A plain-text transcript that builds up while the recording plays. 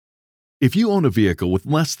If you own a vehicle with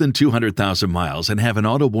less than 200,000 miles and have an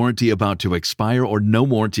auto warranty about to expire or no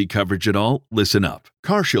warranty coverage at all, listen up.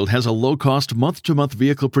 CarShield has a low-cost month-to-month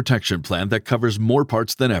vehicle protection plan that covers more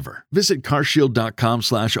parts than ever. Visit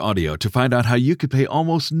carshield.com/audio to find out how you could pay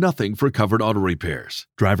almost nothing for covered auto repairs.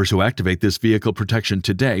 Drivers who activate this vehicle protection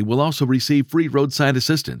today will also receive free roadside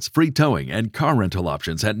assistance, free towing, and car rental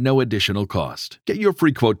options at no additional cost. Get your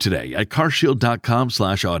free quote today at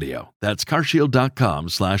carshield.com/audio. That's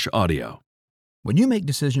carshield.com/audio. When you make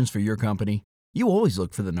decisions for your company, you always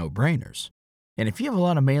look for the no-brainers. And if you have a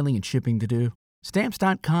lot of mailing and shipping to do,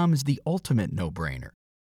 Stamps.com is the ultimate no-brainer.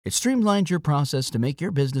 It streamlines your process to make your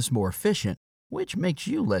business more efficient, which makes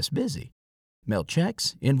you less busy. Mail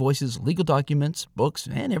checks, invoices, legal documents, books,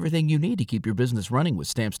 and everything you need to keep your business running with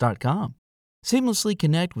Stamps.com. Seamlessly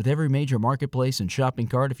connect with every major marketplace and shopping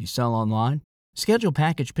cart if you sell online. Schedule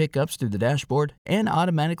package pickups through the dashboard and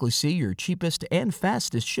automatically see your cheapest and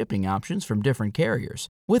fastest shipping options from different carriers,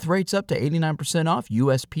 with rates up to 89% off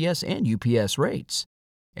USPS and UPS rates.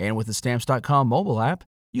 And with the Stamps.com mobile app,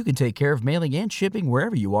 you can take care of mailing and shipping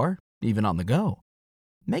wherever you are, even on the go.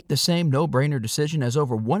 Make the same no-brainer decision as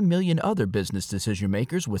over 1 million other business decision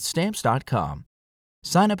makers with Stamps.com.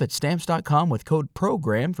 Sign up at Stamps.com with code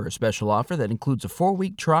PROGRAM for a special offer that includes a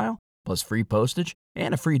 4-week trial, plus free postage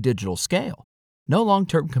and a free digital scale. No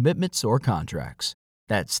long-term commitments or contracts.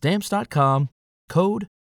 That's Stamps.com, code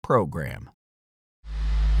PROGRAM.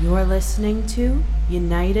 You're listening to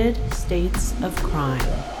United States of Crime.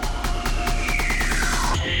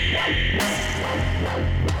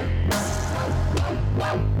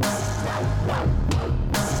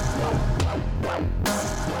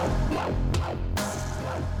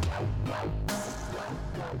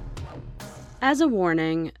 As a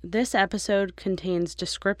warning, this episode contains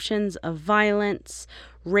descriptions of violence,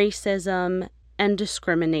 racism, and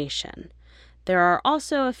discrimination. There are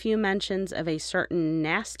also a few mentions of a certain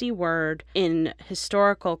nasty word in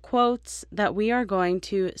historical quotes that we are going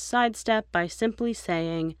to sidestep by simply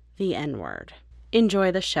saying the N-word.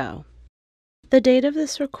 Enjoy the show. The date of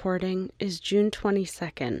this recording is June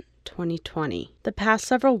 22nd, 2020. The past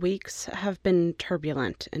several weeks have been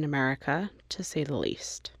turbulent in America, to say the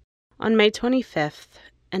least. On May 25th,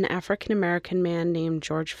 an African-American man named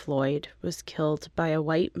George Floyd was killed by a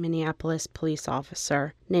white Minneapolis police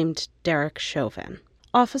officer named Derek Chauvin.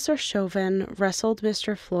 Officer Chauvin wrestled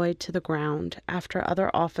Mr. Floyd to the ground after other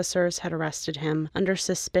officers had arrested him under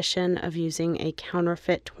suspicion of using a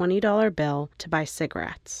counterfeit $20 bill to buy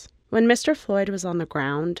cigarettes. When Mr. Floyd was on the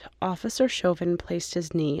ground, Officer Chauvin placed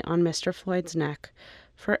his knee on Mr. Floyd's neck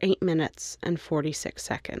for 8 minutes and 46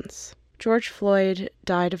 seconds. George Floyd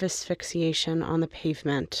died of asphyxiation on the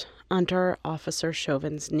pavement under Officer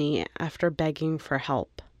Chauvin's knee after begging for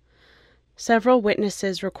help. Several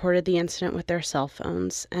witnesses recorded the incident with their cell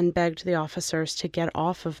phones and begged the officers to get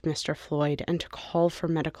off of Mr. Floyd and to call for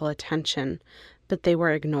medical attention, but they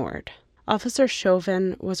were ignored. Officer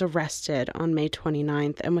Chauvin was arrested on May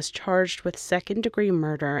 29th and was charged with second-degree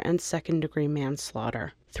murder and second-degree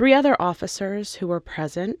manslaughter. 3 other officers who were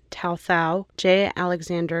present, Tao Thao, J.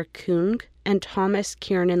 Alexander Kung, and Thomas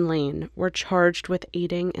Kiernan Lane, were charged with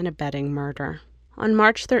aiding and abetting murder. On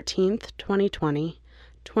March 13th, 2020,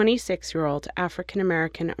 26-year-old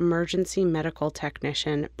African-American emergency medical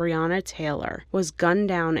technician Breonna Taylor was gunned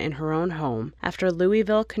down in her own home after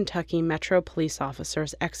Louisville, Kentucky Metro police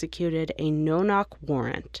officers executed a no-knock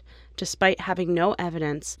warrant, despite having no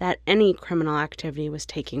evidence that any criminal activity was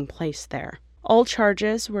taking place there. All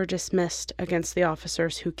charges were dismissed against the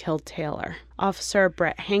officers who killed Taylor. Officer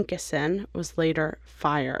Brett Hankison was later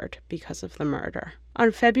fired because of the murder.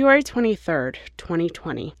 On February 23,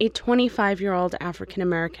 2020, a 25-year-old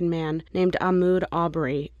African-American man named Ahmaud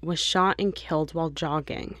Arbery was shot and killed while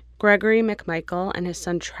jogging. Gregory McMichael and his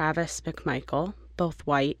son Travis McMichael, both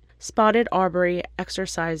white, spotted Arbery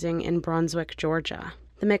exercising in Brunswick, Georgia.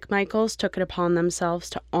 The McMichaels took it upon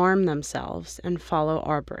themselves to arm themselves and follow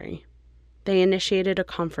Arbery. They initiated a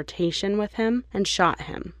confrontation with him and shot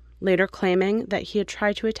him, later claiming that he had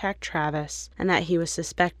tried to attack Travis and that he was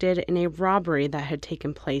suspected in a robbery that had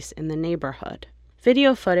taken place in the neighborhood.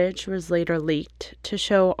 Video footage was later leaked to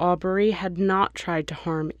show Arbery had not tried to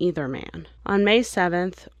harm either man. On May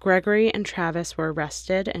 7th, Gregory and Travis were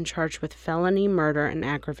arrested and charged with felony murder and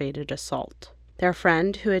aggravated assault. Their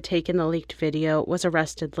friend, who had taken the leaked video, was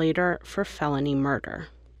arrested later for felony murder.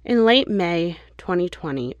 In late May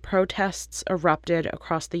 2020, protests erupted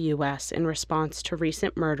across the U.S. in response to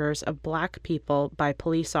recent murders of Black people by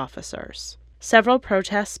police officers. Several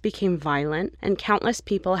protests became violent, and countless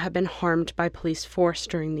people have been harmed by police force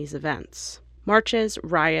during these events. Marches,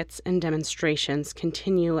 riots, and demonstrations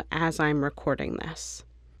continue as I'm recording this.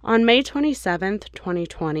 On May 27,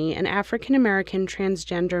 2020, an African-American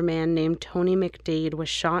transgender man named Tony McDade was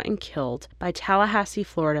shot and killed by Tallahassee,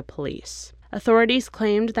 Florida police. Authorities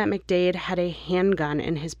claimed that McDade had a handgun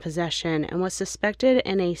in his possession and was suspected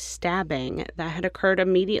in a stabbing that had occurred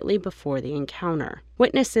immediately before the encounter.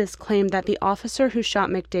 Witnesses claimed that the officer who shot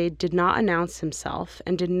McDade did not announce himself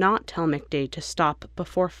and did not tell McDade to stop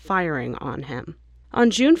before firing on him. On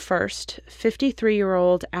June 1st,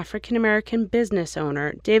 53-year-old African-American business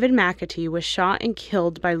owner David McAtee was shot and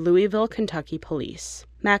killed by Louisville, Kentucky police.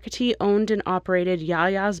 McAtee owned and operated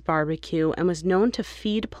Yaya's Barbecue and was known to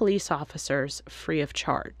feed police officers free of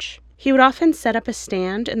charge. He would often set up a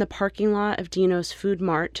stand in the parking lot of Dino's Food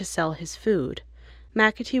Mart to sell his food.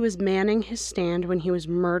 McAtee was manning his stand when he was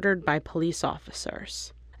murdered by police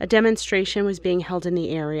officers. A demonstration was being held in the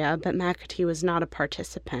area, but McAtee was not a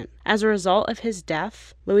participant. As a result of his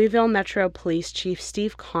death, Louisville Metro Police Chief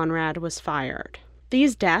Steve Conrad was fired.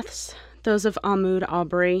 These deaths, those of Ahmaud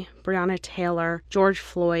Arbery, Breonna Taylor, George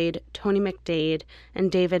Floyd, Tony McDade,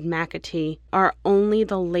 and David McAtee, are only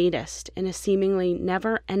the latest in a seemingly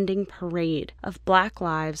never-ending parade of Black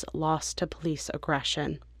lives lost to police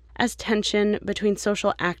aggression. As tension between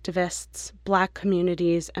social activists, Black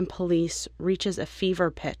communities, and police reaches a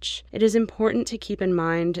fever pitch, it is important to keep in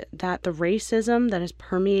mind that the racism that has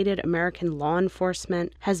permeated American law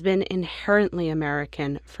enforcement has been inherently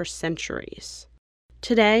American for centuries.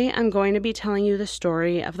 Today, I'm going to be telling you the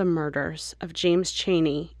story of the murders of James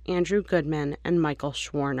Chaney, Andrew Goodman, and Michael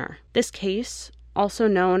Schwerner. This case, also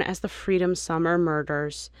known as the Freedom Summer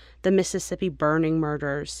murders, the Mississippi Burning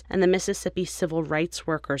murders, and the Mississippi Civil Rights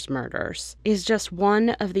Workers murders, is just one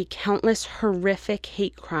of the countless horrific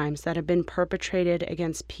hate crimes that have been perpetrated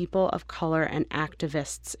against people of color and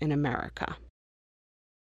activists in America.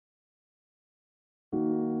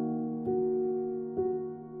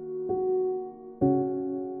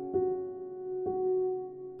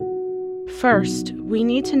 First, we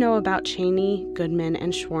need to know about Chaney, Goodman,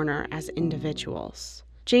 and Schwerner as individuals.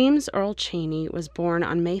 James Earl Chaney was born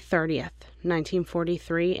on May 30th,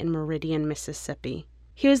 1943 in Meridian, Mississippi.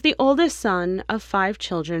 He was the oldest son of 5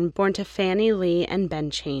 children born to Fannie Lee and Ben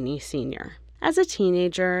Chaney Sr. As a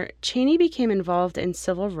teenager, Chaney became involved in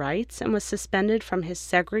civil rights and was suspended from his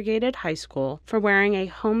segregated high school for wearing a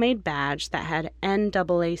homemade badge that had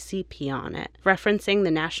NAACP on it, referencing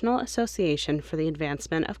the National Association for the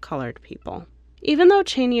Advancement of Colored People. Even though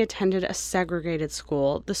Chaney attended a segregated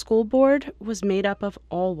school, the school board was made up of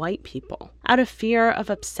all white people. Out of fear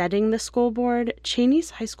of upsetting the school board,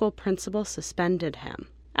 Chaney's high school principal suspended him.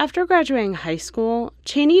 After graduating high school,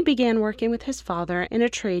 Chaney began working with his father in a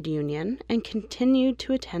trade union and continued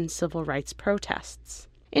to attend civil rights protests.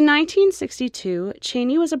 In 1962,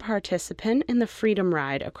 Chaney was a participant in the Freedom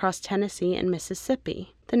Ride across Tennessee and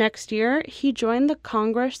Mississippi. The next year, he joined the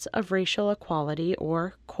Congress of Racial Equality,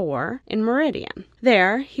 or CORE, in Meridian.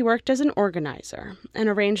 There, he worked as an organizer and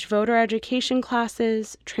arranged voter education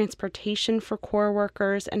classes, transportation for CORE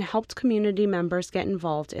workers, and helped community members get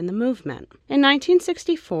involved in the movement. In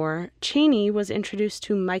 1964, Chaney was introduced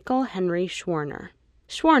to Michael Henry Schwerner.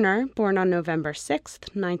 Schwerner, born on November 6,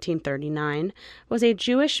 1939, was a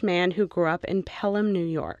Jewish man who grew up in Pelham, New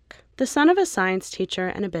York. The son of a science teacher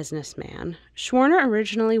and a businessman, Schwerner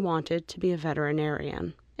originally wanted to be a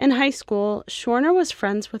veterinarian. In high school, Schwerner was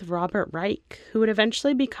friends with Robert Reich, who would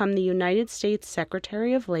eventually become the United States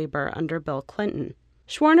Secretary of Labor under Bill Clinton.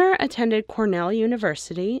 Schwerner attended Cornell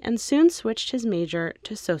University and soon switched his major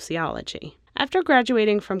to sociology. After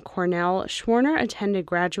graduating from Cornell, Schwerner attended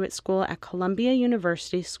graduate school at Columbia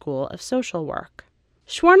University School of Social Work.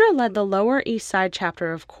 Schwerner led the Lower East Side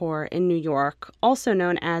chapter of CORE in New York, also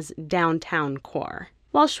known as Downtown CORE.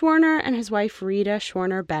 While Schwerner and his wife Rita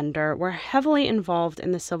Schwerner Bender were heavily involved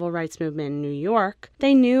in the civil rights movement in New York,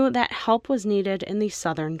 they knew that help was needed in the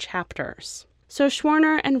southern chapters. So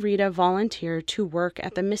Schwerner and Rita volunteered to work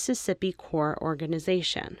at the Mississippi CORE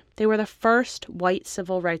organization. They were the first white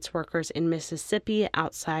civil rights workers in Mississippi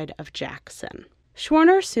outside of Jackson.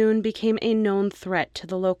 Schwerner soon became a known threat to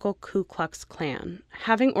the local Ku Klux Klan,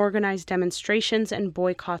 having organized demonstrations and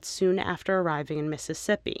boycotts soon after arriving in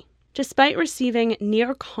Mississippi. Despite receiving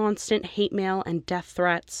near-constant hate mail and death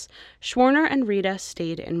threats, Schwerner and Rita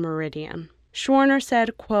stayed in Meridian. Schwerner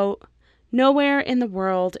said, quote, "Nowhere in the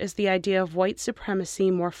world is the idea of white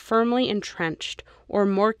supremacy more firmly entrenched or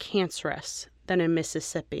more cancerous than in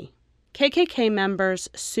Mississippi." KKK members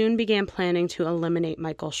soon began planning to eliminate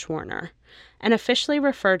Michael Schwerner and officially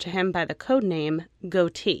referred to him by the codename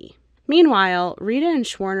Goatee. Meanwhile, Rita and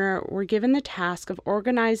Schwerner were given the task of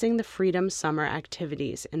organizing the Freedom Summer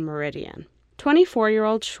activities in Meridian.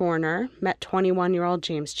 24-year-old Schwerner met 21-year-old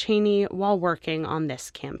James Chaney while working on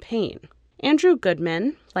this campaign. Andrew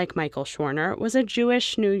Goodman, like Michael Schwerner, was a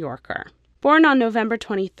Jewish New Yorker. Born on November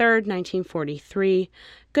 23, 1943,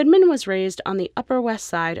 Goodman was raised on the Upper West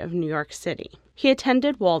Side of New York City. He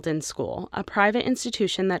attended Walden School, a private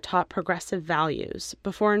institution that taught progressive values,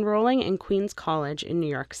 before enrolling in Queens College in New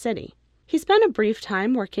York City. He spent a brief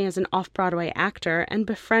time working as an off-Broadway actor and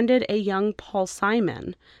befriended a young Paul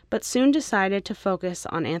Simon, but soon decided to focus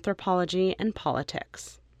on anthropology and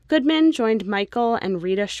politics. Goodman joined Michael and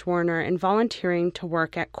Rita Schwerner in volunteering to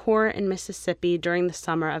work at CORE in Mississippi during the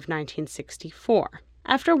summer of 1964.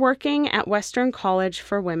 After working at Western College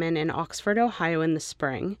for Women in Oxford, Ohio in the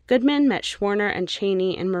spring, Goodman met Schwerner and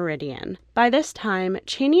Chaney in Meridian. By this time,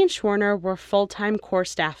 Chaney and Schwerner were full-time CORE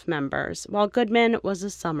staff members, while Goodman was a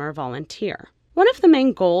summer volunteer. One of the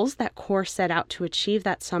main goals that CORE set out to achieve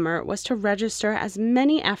that summer was to register as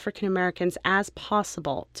many African Americans as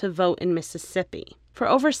possible to vote in Mississippi. For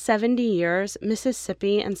over 70 years,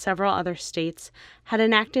 Mississippi and several other states had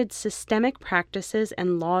enacted systemic practices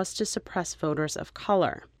and laws to suppress voters of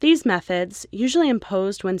color. These methods, usually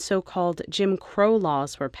imposed when so-called Jim Crow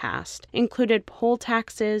laws were passed, included poll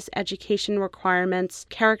taxes, education requirements,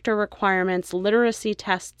 character requirements, literacy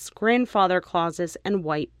tests, grandfather clauses, and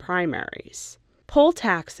white primaries. Poll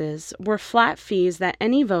taxes were flat fees that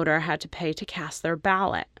any voter had to pay to cast their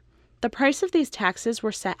ballot. The price of these taxes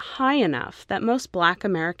were set high enough that most Black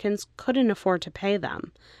Americans couldn't afford to pay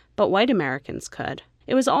them, but white Americans could.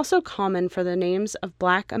 It was also common for the names of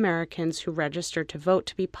Black Americans who registered to vote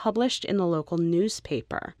to be published in the local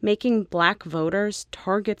newspaper, making Black voters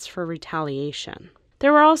targets for retaliation.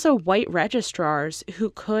 There were also white registrars who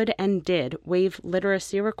could and did waive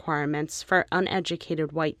literacy requirements for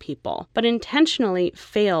uneducated white people, but intentionally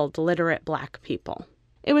failed literate Black people.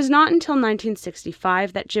 It was not until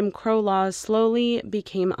 1965 that Jim Crow laws slowly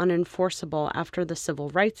became unenforceable after the Civil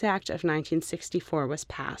Rights Act of 1964 was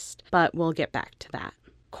passed, but we'll get back to that.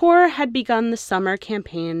 CORE had begun the summer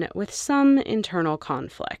campaign with some internal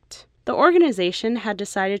conflict. The organization had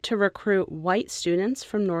decided to recruit white students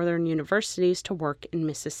from northern universities to work in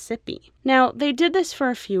Mississippi. Now, they did this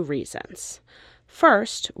for a few reasons.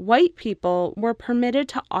 First, white people were permitted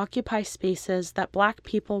to occupy spaces that Black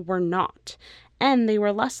people were not, and they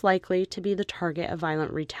were less likely to be the target of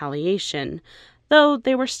violent retaliation, though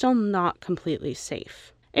they were still not completely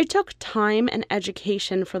safe. It took time and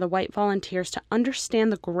education for the white volunteers to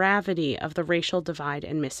understand the gravity of the racial divide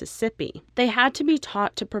in Mississippi. They had to be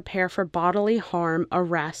taught to prepare for bodily harm,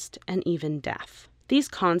 arrest, and even death. These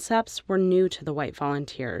concepts were new to the white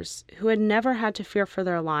volunteers, who had never had to fear for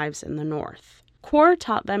their lives in the North. CORE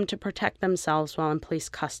taught them to protect themselves while in police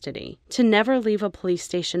custody, to never leave a police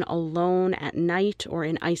station alone at night or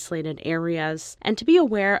in isolated areas, and to be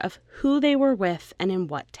aware of who they were with and in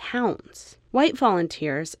what towns. White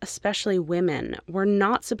volunteers, especially women, were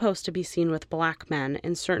not supposed to be seen with Black men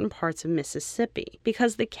in certain parts of Mississippi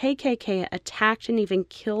because the KKK attacked and even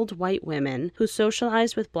killed white women who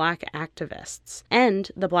socialized with Black activists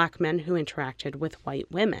and the Black men who interacted with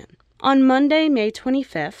white women. On Monday, May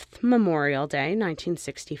 25th, Memorial Day,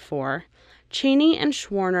 1964, Chaney and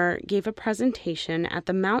Schwerner gave a presentation at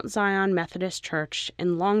the Mount Zion Methodist Church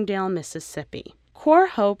in Longdale, Mississippi. CORE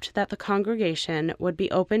hoped that the congregation would be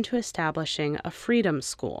open to establishing a freedom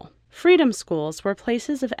school. Freedom schools were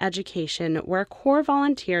places of education where CORE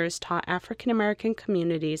volunteers taught African American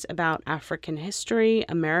communities about African history,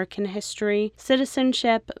 American history,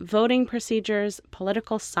 citizenship, voting procedures,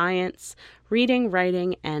 political science, reading,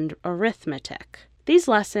 writing, and arithmetic. These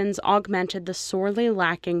lessons augmented the sorely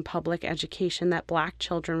lacking public education that Black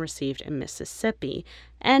children received in Mississippi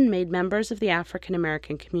and made members of the African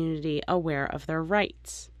American community aware of their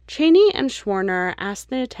rights. Chaney and Schwerner asked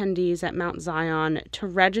the attendees at Mount Zion to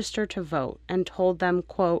register to vote and told them,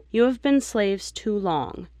 quote, "You have been slaves too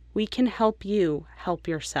long. We can help you help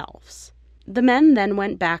yourselves." The men then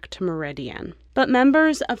went back to Meridian. But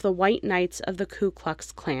members of the White Knights of the Ku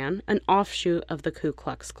Klux Klan, an offshoot of the Ku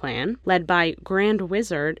Klux Klan, led by Grand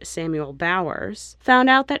Wizard Samuel Bowers, found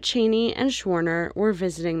out that Chaney and Schwerner were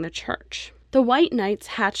visiting the church. The White Knights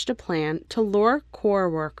hatched a plan to lure CORE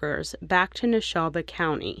workers back to Neshoba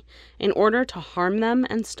County in order to harm them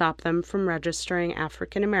and stop them from registering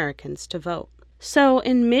African Americans to vote. So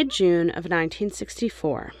in mid-June of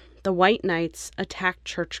 1964, the White Knights attacked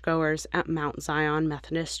churchgoers at Mount Zion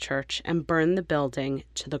Methodist Church and burned the building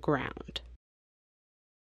to the ground.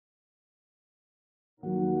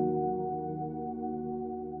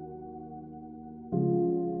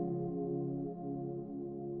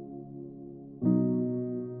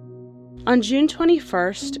 On June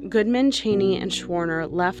 21st, Goodman, Cheney, and Schwerner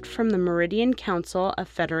left from the Meridian Council of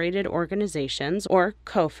Federated Organizations, or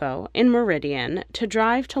COFO, in Meridian to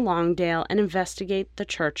drive to Longdale and investigate the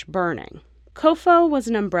church burning. COFO was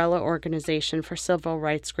an umbrella organization for civil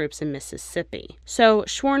rights groups in Mississippi. So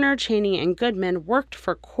Schwerner, Cheney, and Goodman worked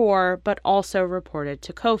for CORE but also reported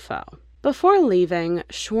to COFO. Before leaving,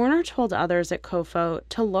 Schwerner told others at COFO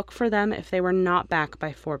to look for them if they were not back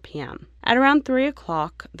by 4 p.m. At around 3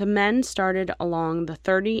 o'clock, the men started along the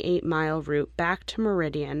 38-mile route back to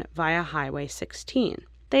Meridian via Highway 16.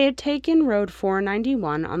 They had taken Road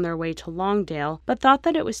 491 on their way to Longdale, but thought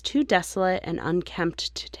that it was too desolate and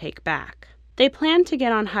unkempt to take back. They planned to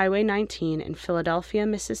get on Highway 19 in Philadelphia,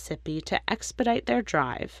 Mississippi to expedite their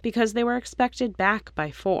drive because they were expected back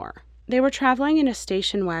by 4. They were traveling in a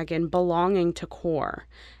station wagon belonging to CORE,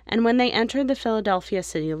 and when they entered the Philadelphia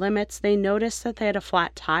city limits, they noticed that they had a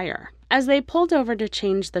flat tire. As they pulled over to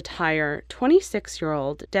change the tire,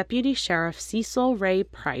 26-year-old Deputy Sheriff Cecil Ray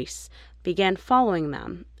Price began following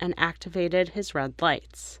them and activated his red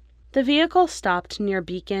lights. The vehicle stopped near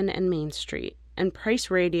Beacon and Main Street, and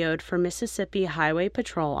Price radioed for Mississippi Highway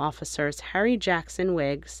Patrol officers Harry Jackson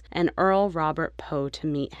Wiggs and Earl Robert Poe to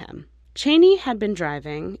meet him. Cheney had been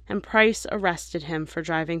driving, and Price arrested him for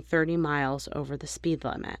driving 30 miles over the speed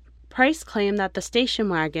limit. Price claimed that the station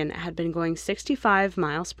wagon had been going 65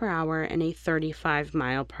 miles per hour in a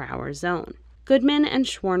 35-mile-per-hour zone. Goodman and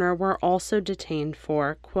Schwerner were also detained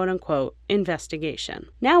for, quote-unquote, investigation.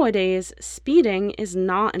 Nowadays, speeding is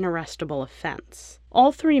not an arrestable offense.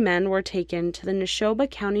 All 3 men were taken to the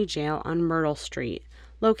Neshoba County Jail on Myrtle Street,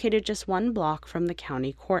 located just 1 block from the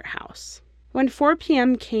county courthouse. When 4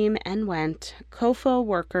 p.m. came and went, COFO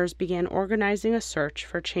workers began organizing a search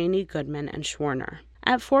for Cheney, Goodman, and Schwerner.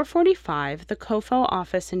 At 4:45, the COFO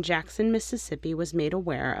office in Jackson, Mississippi was made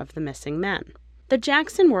aware of the missing men. The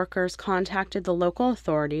Jackson workers contacted the local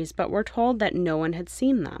authorities but were told that no one had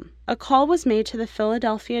seen them. A call was made to the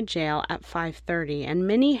Philadelphia jail at 5:30, and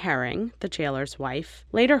Minnie Herring, the jailer's wife,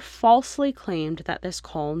 later falsely claimed that this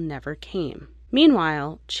call never came.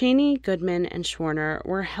 Meanwhile, Cheney, Goodman, and Schwerner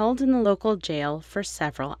were held in the local jail for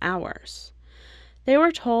several hours. They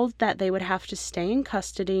were told that they would have to stay in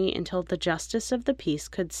custody until the justice of the peace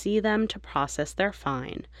could see them to process their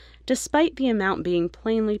fine, despite the amount being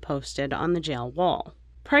plainly posted on the jail wall.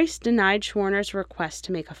 Price denied Schwerner's request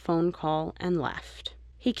to make a phone call and left.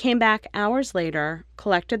 He came back hours later,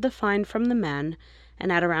 collected the fine from the men,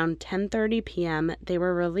 and at around 10:30 p.m. they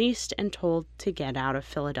were released and told to get out of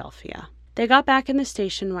Philadelphia. They got back in the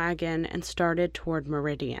station wagon and started toward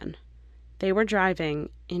Meridian. They were driving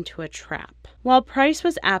into a trap. While Price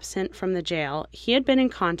was absent from the jail, he had been in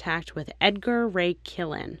contact with Edgar Ray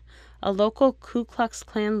Killen, a local Ku Klux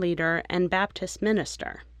Klan leader and Baptist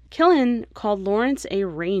minister. Killen called Lawrence A.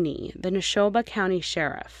 Rainey, the Neshoba County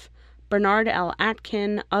Sheriff, Bernard L.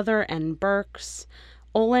 Atkin, Other N. Burks,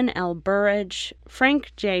 Olin L. Burridge,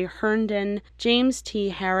 Frank J. Herndon, James T.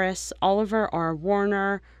 Harris, Oliver R.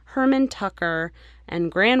 Warner, Herman Tucker,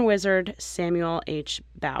 and Grand Wizard Samuel H.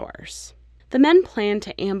 Bowers. The men planned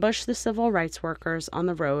to ambush the civil rights workers on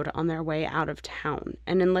the road on their way out of town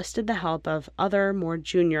and enlisted the help of other, more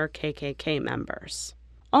junior KKK members.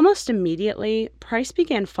 Almost immediately, Price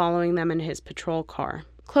began following them in his patrol car.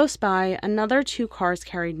 Close by, another 2 cars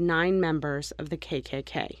carried 9 members of the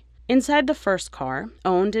KKK. Inside the first car,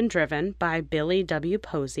 owned and driven by Billy W.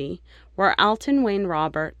 Posey, were Alton Wayne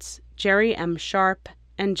Roberts, Jerry M. Sharp,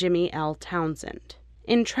 and Jimmy L. Townsend.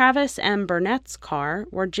 In Travis M. Burnett's car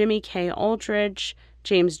were Jimmy K. Aldridge,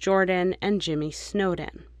 James Jordan, and Jimmy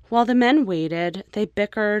Snowden. While the men waited, they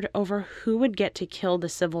bickered over who would get to kill the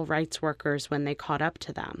civil rights workers when they caught up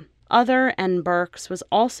to them. Other N. Burks was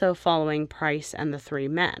also following Price and the 3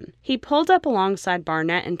 men. He pulled up alongside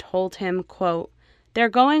Barnett and told him, quote, "They're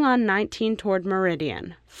going on 19 toward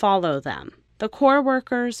Meridian. Follow them." The CORE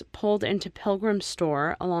workers pulled into Pilgrim's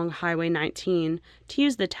store along Highway 19 to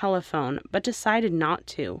use the telephone, but decided not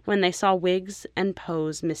to when they saw Wiggs and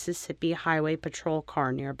Poe's Mississippi Highway Patrol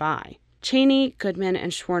car nearby. Cheney, Goodman,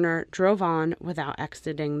 and Schwerner drove on without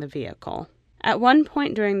exiting the vehicle. At one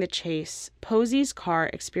point during the chase, Posey's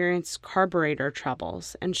car experienced carburetor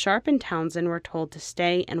troubles, and Sharp and Townsend were told to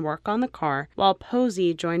stay and work on the car while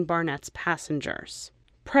Posey joined Barnett's passengers.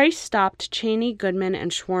 Price stopped Cheney, Goodman,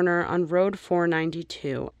 and Schwerner on Road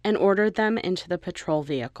 492 and ordered them into the patrol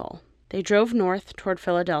vehicle. They drove north toward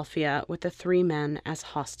Philadelphia with the 3 men as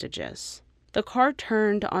hostages. The car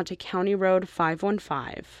turned onto County Road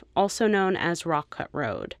 515, also known as Rock Cut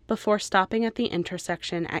Road, before stopping at the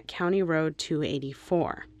intersection at County Road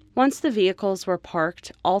 284. Once the vehicles were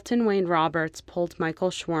parked, Alton Wayne Roberts pulled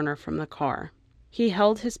Michael Schwerner from the car. He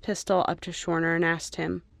held his pistol up to Schwerner and asked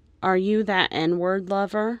him, "Are you that N-word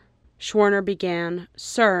lover?" Schwerner began,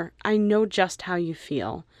 "Sir, I know just how you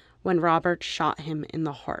feel," when Roberts shot him in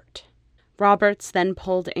the heart. Roberts then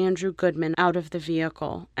pulled Andrew Goodman out of the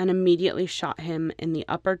vehicle and immediately shot him in the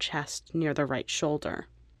upper chest near the right shoulder.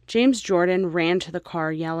 James Jordan ran to the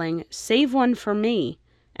car yelling, "Save one for me,"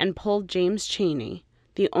 and pulled James Chaney,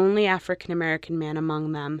 the only African-American man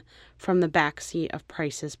among them, from the backseat of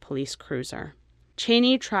Price's police cruiser.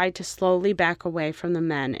 Chaney tried to slowly back away from the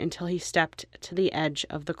men until he stepped to the edge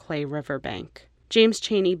of the Clay River bank. James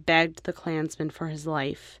Chaney begged the Klansman for his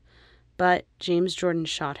life, but James Jordan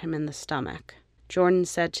shot him in the stomach. Jordan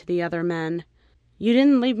said to the other men, "You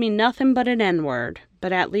didn't leave me nothing but an N-word,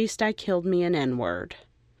 but at least I killed me an N-word."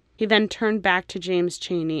 He then turned back to James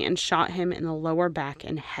Chaney and shot him in the lower back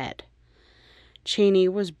and head. Chaney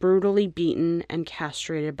was brutally beaten and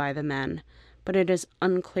castrated by the men, but it is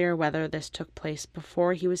unclear whether this took place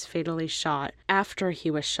before he was fatally shot, after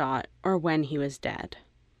he was shot, or when he was dead.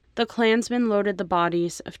 The Klansmen loaded the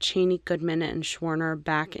bodies of Chaney, Goodman, and Schwerner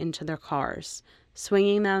back into their cars,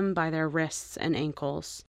 swinging them by their wrists and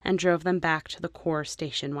ankles, and drove them back to the Corps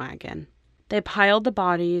station wagon. They piled the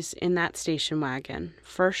bodies in that station wagon,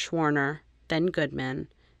 first Schwerner, then Goodman,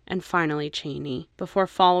 and finally Chaney, before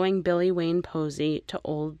following Billy Wayne Posey to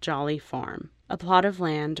Old Jolly Farm, a plot of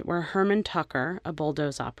land where Herman Tucker, a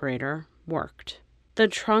bulldoze operator, worked. The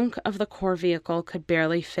trunk of the Corps vehicle could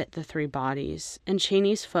barely fit the three bodies, and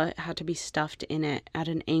Chaney's foot had to be stuffed in it at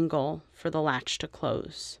an angle for the latch to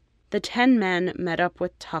close. The 10 men met up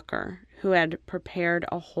with Tucker, who had prepared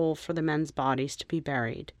a hole for the men's bodies to be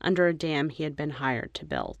buried under a dam he had been hired to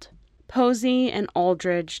build. Posey and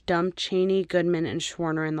Aldridge dumped Chaney, Goodman, and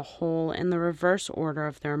Schwerner in the hole in the reverse order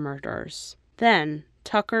of their murders. Then,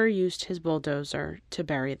 Tucker used his bulldozer to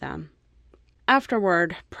bury them.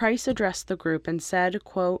 Afterward, Price addressed the group and said,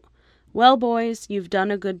 quote, "Well, boys, you've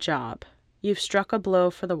done a good job. You've struck a blow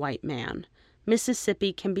for the white man.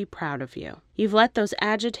 Mississippi can be proud of you. You've let those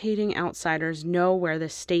agitating outsiders know where the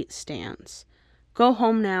state stands. Go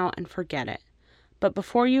home now and forget it. But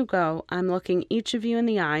before you go, I'm looking each of you in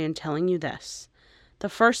the eye and telling you this. The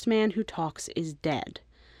first man who talks is dead.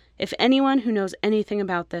 If anyone who knows anything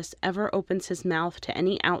about this ever opens his mouth to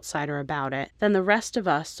any outsider about it, then the rest of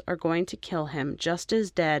us are going to kill him just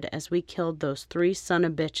as dead as we killed those 3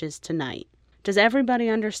 son-of-bitches tonight. Does everybody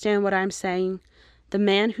understand what I'm saying? The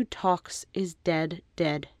man who talks is dead,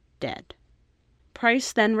 dead, dead."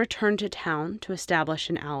 Price then returned to town to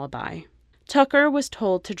establish an alibi. Tucker was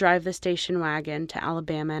told to drive the station wagon to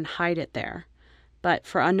Alabama and hide it there, but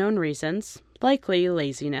for unknown reasons, likely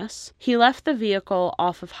laziness, he left the vehicle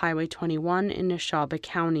off of Highway 21 in Neshoba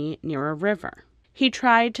County near a river. He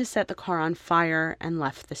tried to set the car on fire and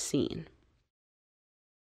left the scene.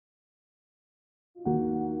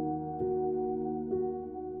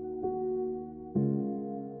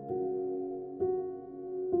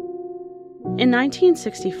 In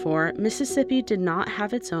 1964, Mississippi did not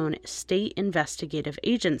have its own state investigative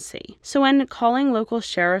agency, so when calling local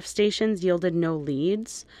sheriff stations yielded no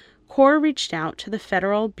leads, Corps reached out to the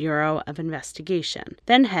Federal Bureau of Investigation,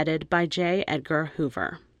 then headed by J. Edgar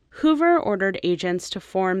Hoover. Hoover ordered agents to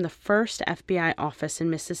form the first FBI office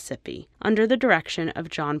in Mississippi, under the direction of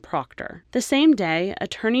John Proctor. The same day,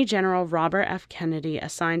 Attorney General Robert F. Kennedy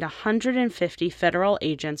assigned 150 federal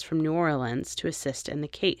agents from New Orleans to assist in the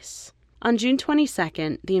case. On June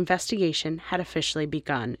 22nd, the investigation had officially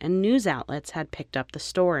begun, and news outlets had picked up the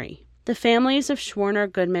story. The families of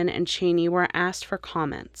Schwerner, Goodman, and Chaney were asked for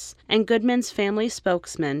comments, and Goodman's family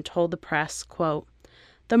spokesman told the press, quote,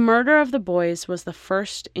 "The murder of the boys was the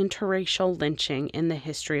first interracial lynching in the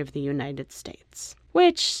history of the United States,"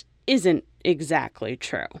 which isn't exactly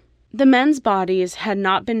true. The men's bodies had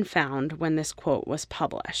not been found when this quote was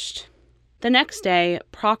published. The next day,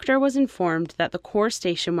 Proctor was informed that the Corps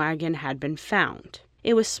station wagon had been found.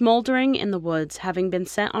 It was smoldering in the woods, having been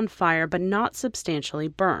set on fire but not substantially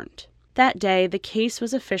burned. That day, the case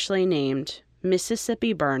was officially named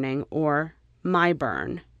Mississippi Burning, or My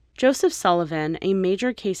Burn. Joseph Sullivan, a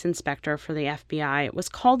major case inspector for the FBI, was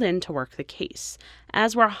called in to work the case,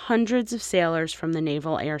 as were hundreds of sailors from the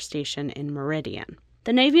Naval Air Station in Meridian.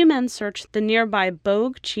 The Navy men searched the nearby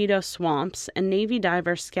Bogue Cheeto swamps, and Navy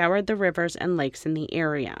divers scoured the rivers and lakes in the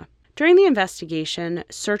area. During the investigation,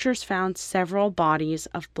 searchers found several bodies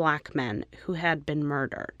of black men who had been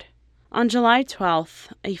murdered. On July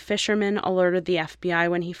 12th, a fisherman alerted the FBI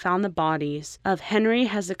when he found the bodies of Henry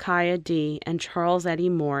Hezekiah D. and Charles Eddie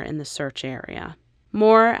Moore in the search area.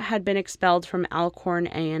 Moore had been expelled from Alcorn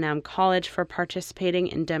A&M College for participating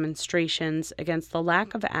in demonstrations against the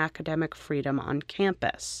lack of academic freedom on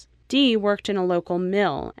campus. Dee worked in a local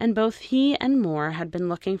mill, and both he and Moore had been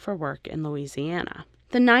looking for work in Louisiana.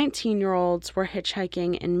 The 19-year-olds were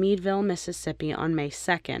hitchhiking in Meadville, Mississippi on May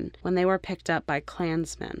 2nd when they were picked up by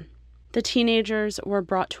Klansmen. The teenagers were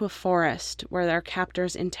brought to a forest where their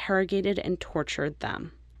captors interrogated and tortured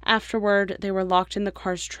them. Afterward, they were locked in the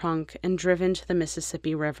car's trunk and driven to the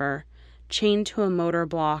Mississippi River, chained to a motor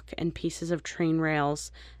block and pieces of train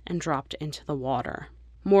rails, and dropped into the water.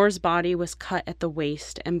 Moore's body was cut at the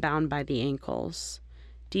waist and bound by the ankles.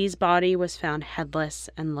 Dee's body was found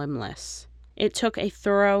headless and limbless. It took a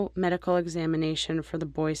thorough medical examination for the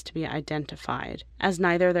boys to be identified, as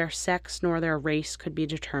neither their sex nor their race could be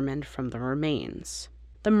determined from the remains.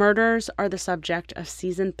 The murders are the subject of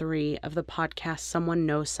Season 3 of the podcast Someone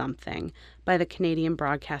Knows Something by the Canadian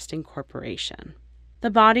Broadcasting Corporation. The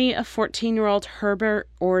body of 14-year-old Herbert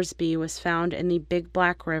Orsby was found in the Big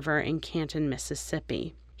Black River in Canton,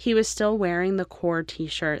 Mississippi. He was still wearing the Corps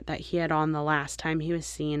t-shirt that he had on the last time he was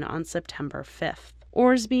seen on September 5th.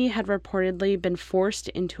 Orsby had reportedly been forced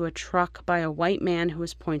into a truck by a white man who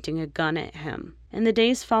was pointing a gun at him. In the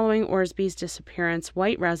days following Orsby's disappearance,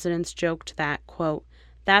 white residents joked that, quote,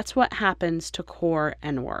 "That's what happens to Corps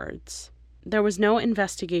N-words." There was no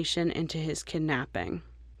investigation into his kidnapping.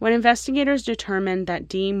 When investigators determined that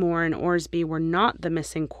Dee, Moore, and Orsby were not the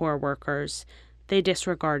missing Corps workers, they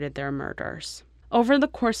disregarded their murders. Over the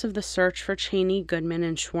course of the search for Cheney, Goodman,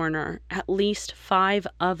 and Schwerner, at least 5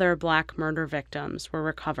 other black murder victims were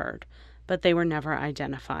recovered, but they were never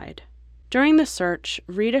identified. During the search,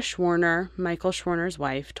 Rita Schwerner, Michael Schwerner's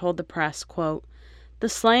wife, told the press, quote, "The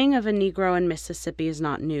slaying of a Negro in Mississippi is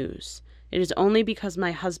not news. It is only because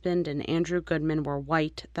my husband and Andrew Goodman were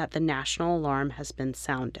white that the national alarm has been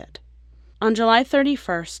sounded." On July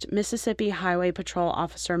 31st, Mississippi Highway Patrol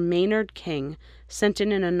Officer Maynard King sent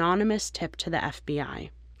in an anonymous tip to the FBI.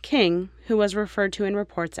 King, who was referred to in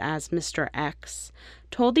reports as Mr. X,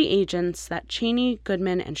 told the agents that Cheney,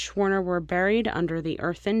 Goodman, and Schwerner were buried under the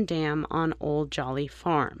earthen dam on Old Jolly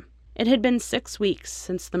Farm. It had been 6 weeks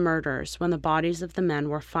since the murders when the bodies of the men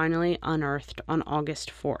were finally unearthed on August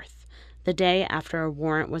 4th, the day after a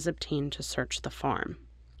warrant was obtained to search the farm.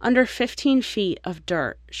 Under 15 feet of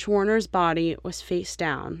dirt, Schwerner's body was face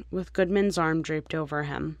down, with Goodman's arm draped over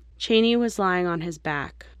him. Cheney was lying on his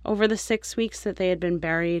back. Over the 6 weeks that they had been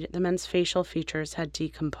buried, the men's facial features had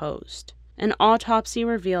decomposed. An autopsy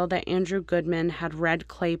revealed that Andrew Goodman had red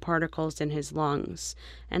clay particles in his lungs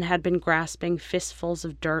and had been grasping fistfuls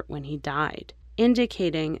of dirt when he died,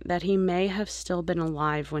 indicating that he may have still been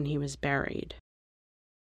alive when he was buried.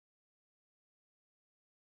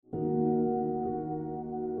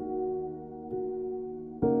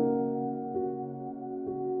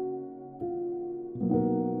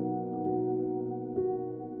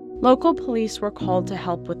 Local police were called to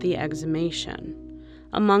help with the exhumation.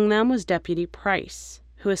 Among them was Deputy Price,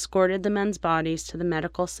 who escorted the men's bodies to the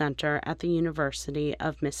medical center at the University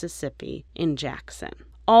of Mississippi in Jackson.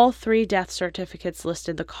 All 3 death certificates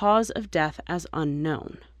listed the cause of death as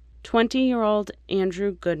unknown. 20-year-old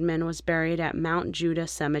Andrew Goodman was buried at Mount Judah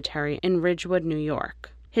Cemetery in Ridgewood, New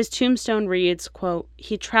York. His tombstone reads, quote,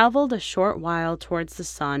 "He traveled a short while towards the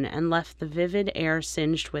sun and left the vivid air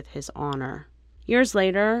singed with his honor." Years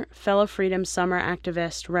later, fellow Freedom Summer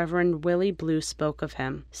activist Reverend Willie Blue spoke of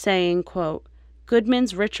him, saying, quote,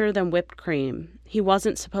 "Goodman's richer than whipped cream. He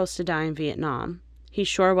wasn't supposed to die in Vietnam. He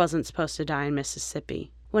sure wasn't supposed to die in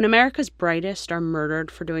Mississippi." When America's brightest are murdered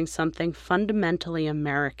for doing something fundamentally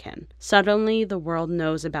American, suddenly the world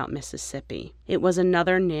knows about Mississippi. It was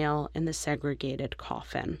another nail in the segregated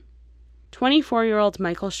coffin. 24-year-old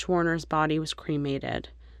Michael Schwerner's body was cremated,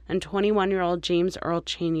 and 21-year-old James Earl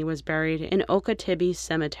Cheney was buried in Okatibee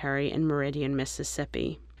Cemetery in Meridian,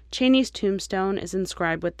 Mississippi. Cheney's tombstone is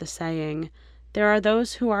inscribed with the saying, "There are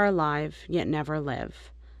those who are alive, yet never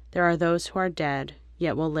live. There are those who are dead,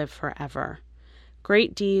 yet will live forever.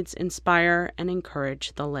 Great deeds inspire and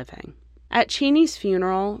encourage the living." At Cheney's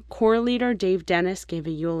funeral, Corps leader Dave Dennis gave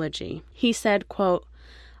a eulogy. He said, quote,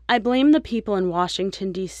 "I blame the people in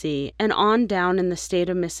Washington, D.C., and on down in the state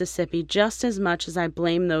of Mississippi just as much as I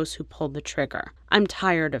blame those who pulled the trigger. I'm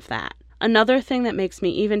tired of that. Another thing that makes me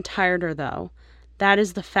even tireder, though, that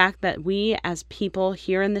is the fact that we as people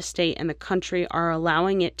here in the state and the country are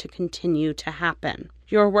allowing it to continue to happen.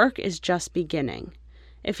 Your work is just beginning.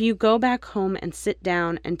 If you go back home and sit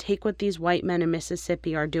down and take what these white men in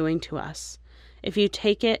Mississippi are doing to us, if you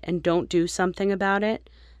take it and don't do something about it,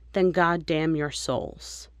 then God damn your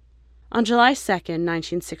souls." On July 2nd,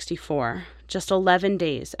 1964, just 11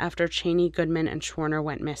 days after Cheney, Goodman, and Schwerner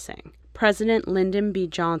went missing, President Lyndon B.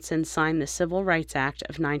 Johnson signed the Civil Rights Act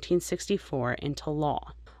of 1964 into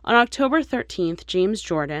law. On October 13th, James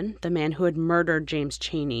Jordan, the man who had murdered James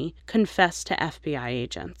Chaney, confessed to FBI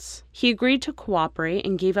agents. He agreed to cooperate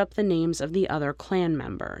and gave up the names of the other Klan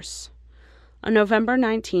members. On November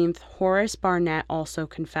 19th, Horace Barnett also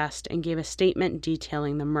confessed and gave a statement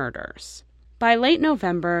detailing the murders. By late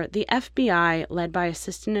November, the FBI, led by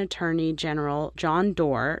Assistant Attorney General John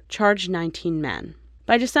Doerr, charged 19 men.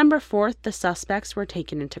 By December 4th, the suspects were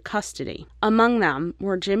taken into custody. Among them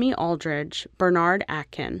were Jimmy Aldridge, Bernard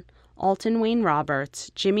Atkin, Alton Wayne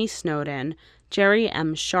Roberts, Jimmy Snowden, Jerry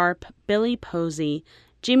M. Sharp, Billy Posey,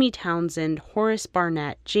 Jimmy Townsend, Horace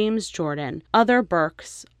Barnett, James Jordan, other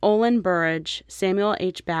Burks, Olin Burridge, Samuel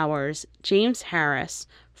H. Bowers, James Harris,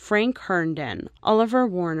 Frank Herndon, Oliver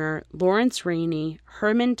Warner, Lawrence Rainey,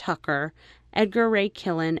 Herman Tucker, Edgar Ray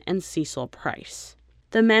Killen, and Cecil Price.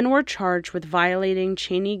 The men were charged with violating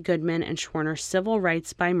Chaney, Goodman, and Schwerner's civil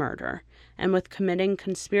rights by murder, and with committing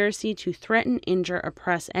conspiracy to threaten, injure,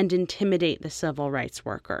 oppress, and intimidate the civil rights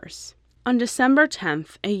workers. On December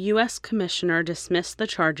 10th, a U.S. commissioner dismissed the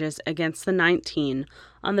charges against the 19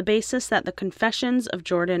 on the basis that the confessions of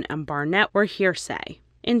Jordan and Barnett were hearsay.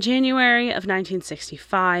 In January of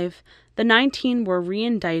 1965, the 19 were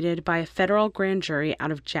re-indicted by a federal grand jury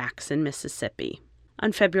out of Jackson, Mississippi.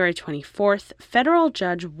 On February 24th, federal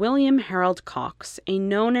judge William Harold Cox, a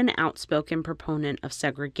known and outspoken proponent of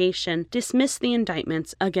segregation, dismissed the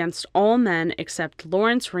indictments against all men except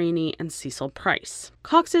Lawrence Rainey and Cecil Price.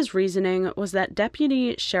 Cox's reasoning was that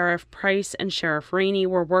Deputy Sheriff Price and Sheriff Rainey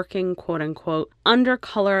were working, quote-unquote, under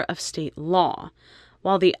color of state law,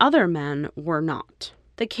 while the other men were not.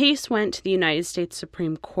 The case went to the United States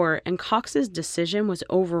Supreme Court, and Cox's decision was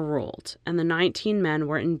overruled, and the 19 men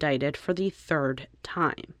were indicted for the third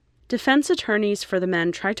time. Defense attorneys for the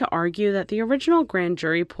men tried to argue that the original grand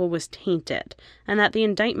jury pool was tainted and that the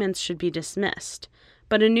indictments should be dismissed,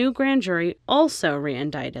 but a new grand jury also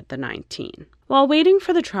re-indicted the 19. While waiting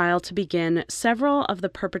for the trial to begin, several of the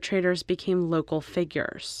perpetrators became local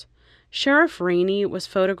figures. Sheriff Rainey was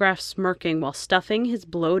photographed smirking while stuffing his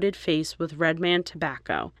bloated face with Red Man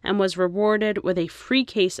tobacco and was rewarded with a free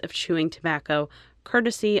case of chewing tobacco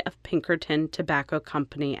courtesy of Pinkerton Tobacco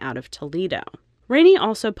Company out of Toledo. Rainey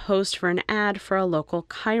also posed for an ad for a local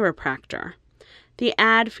chiropractor. The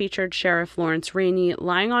ad featured Sheriff Lawrence Rainey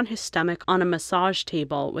lying on his stomach on a massage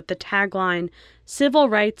table with the tagline, "Civil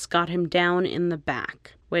rights got him down in the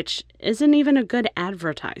back," which isn't even a good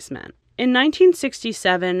advertisement. In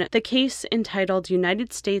 1967, the case entitled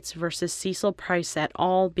United States v. Cecil Price et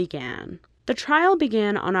al. Began. The trial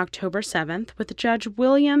began on October 7th with Judge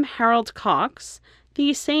William Harold Cox,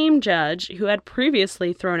 the same judge who had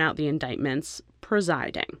previously thrown out the indictments,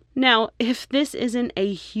 presiding. Now, if this isn't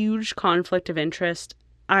a huge conflict of interest,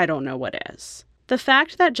 I don't know what is. The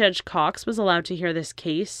fact that Judge Cox was allowed to hear this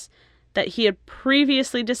case that he had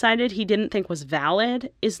previously decided he didn't think was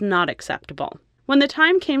valid is not acceptable. When the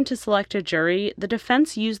time came to select a jury, the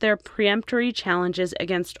defense used their preemptory challenges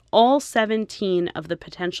against all 17 of the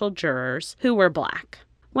potential jurors who were black.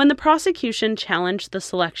 When the prosecution challenged the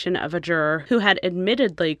selection of a juror who had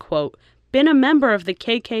admittedly, quote, been a member of the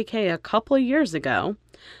KKK a couple of years ago,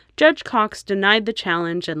 Judge Cox denied the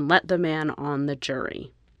challenge and let the man on the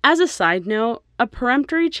jury. As a side note, a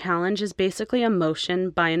peremptory challenge is basically a motion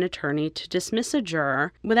by an attorney to dismiss a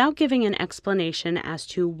juror without giving an explanation as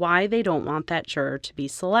to why they don't want that juror to be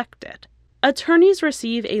selected. Attorneys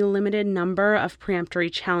receive a limited number of peremptory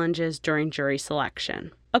challenges during jury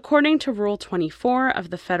selection. According to Rule 24 of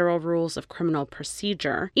the Federal Rules of Criminal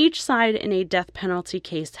Procedure, each side in a death penalty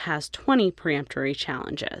case has 20 peremptory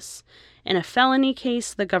challenges. In a felony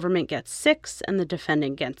case, the government gets 6 and the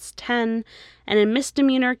defendant gets 10, and in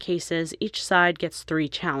misdemeanor cases, each side gets 3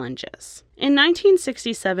 challenges. In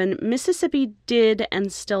 1967, Mississippi did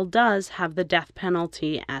and still does have the death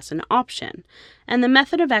penalty as an option, and the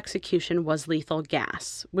method of execution was lethal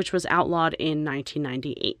gas, which was outlawed in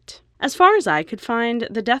 1998. As far as I could find,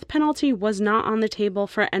 the death penalty was not on the table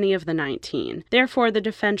for any of the 19. Therefore, the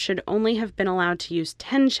defense should only have been allowed to use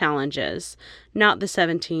 10 challenges, not the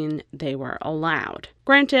 17 they were allowed.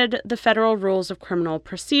 Granted, the Federal Rules of Criminal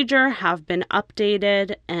Procedure have been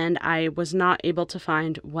updated, and I was not able to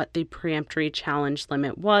find what the peremptory challenge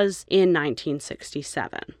limit was in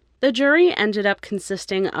 1967. The jury ended up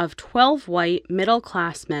consisting of 12 white,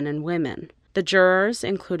 middle-class men and women. The jurors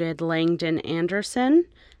included Langdon Anderson,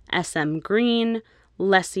 S.M. Green,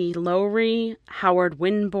 Leslie Lowry, Howard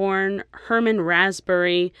Winborn, Herman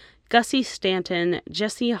Raspberry, Gussie Stanton,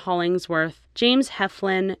 Jesse Hollingsworth, James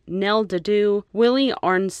Heflin, Nell Dedew, Willie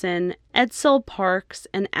Arnson, Edsel Parks,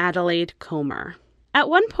 and Adelaide Comer. At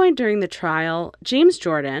one point during the trial, James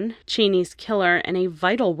Jordan, Cheney's killer and a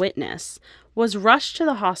vital witness, was rushed to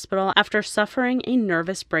the hospital after suffering a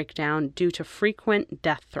nervous breakdown due to frequent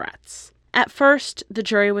death threats. At first, the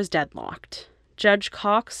jury was deadlocked. Judge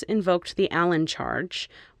Cox invoked the Allen charge,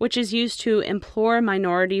 which is used to implore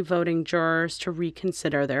minority voting jurors to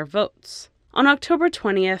reconsider their votes. On October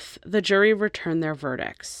 20th, the jury returned their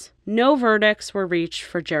verdicts. No verdicts were reached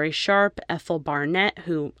for Jerry Sharp, Ethel Barnett,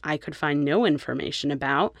 who I could find no information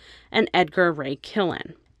about, and Edgar Ray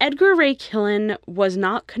Killen. Edgar Ray Killen was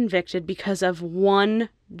not convicted because of one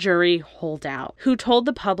jury holdout, who told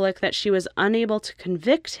the public that she was unable to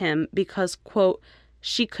convict him because, quote,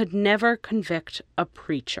 she could never convict a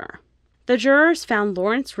preacher. The jurors found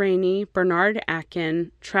Lawrence Rainey, Bernard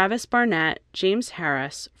Atkin, Travis Barnett, James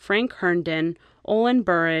Harris, Frank Herndon, Olin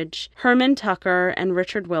Burridge, Herman Tucker, and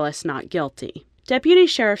Richard Willis not guilty. Deputy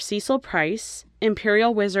Sheriff Cecil Price,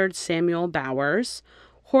 Imperial Wizard Samuel Bowers,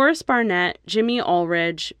 Horace Barnett, Jimmy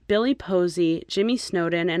Ulridge, Billy Posey, Jimmy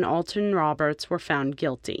Snowden, and Alton Roberts were found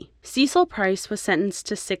guilty. Cecil Price was sentenced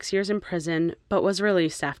to 6 years in prison, but was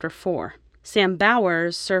released after 4. Sam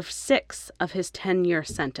Bowers served 6 of his 10-year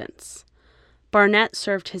sentence. Barnett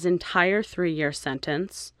served his entire 3-year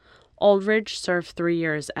sentence. Ulridge served 3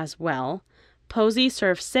 years as well. Posey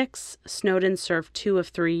served 6, Snowden served 2 of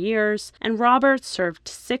 3 years, and Roberts served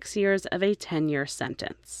 6 years of a 10-year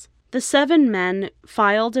sentence. The 7 men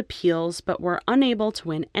filed appeals but were unable to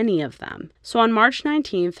win any of them, so on March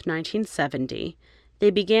 19, 1970, they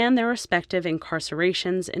began their respective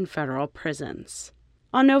incarcerations in federal prisons.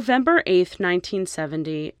 On November 8,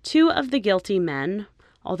 1970, 2 of the guilty men,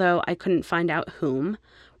 although I couldn't find out whom,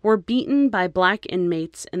 were beaten by black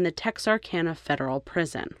inmates in the Texarkana Federal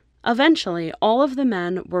Prison. Eventually, all of the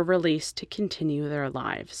men were released to continue their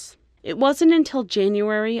lives. It wasn't until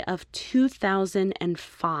January of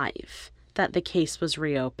 2005 that the case was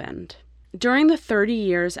reopened. During the 30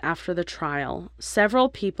 years after the trial, several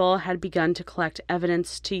people had begun to collect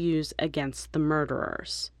evidence to use against the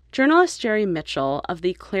murderers. Journalist Jerry Mitchell of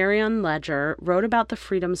the Clarion Ledger wrote about the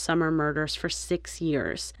Freedom Summer murders for 6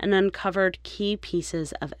 years and uncovered key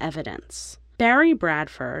pieces of evidence. Barry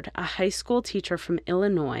Bradford, a high school teacher from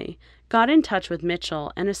Illinois, got in touch with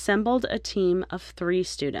Mitchell and assembled a team of 3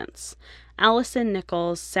 students, Allison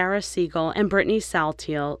Nichols, Sarah Siegel, and Brittany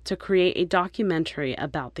Saltiel, to create a documentary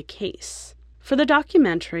about the case. For the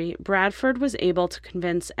documentary, Bradford was able to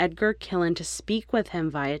convince Edgar Killen to speak with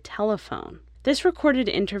him via telephone. This recorded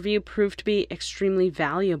interview proved to be extremely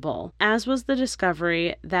valuable, as was the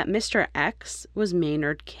discovery that Mr. X was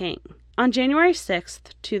Maynard King. On January 6,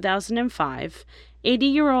 2005,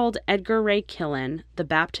 80-year-old Edgar Ray Killen, the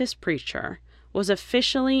Baptist preacher, was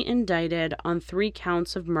officially indicted on 3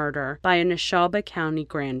 counts of murder by a Neshoba County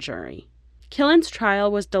grand jury. Killen's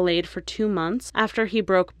trial was delayed for 2 months after he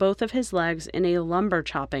broke both of his legs in a lumber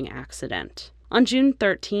chopping accident. On June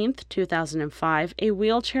 13, 2005, a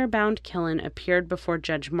wheelchair-bound Killen appeared before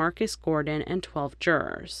Judge Marcus Gordon and 12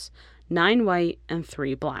 jurors, 9 white and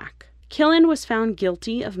 3 black. Killen was found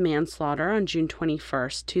guilty of manslaughter on June 21,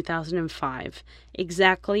 2005,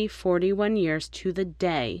 exactly 41 years to the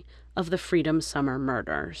day of the Freedom Summer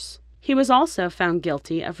murders. He was also found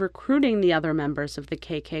guilty of recruiting the other members of the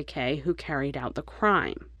KKK who carried out the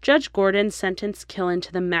crime. Judge Gordon sentenced Killen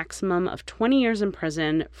to the maximum of 20 years in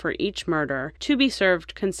prison for each murder to be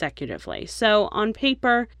served consecutively. So on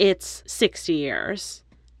paper, it's 60 years,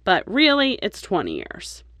 but really it's 20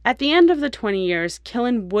 years. At the end of the 20 years,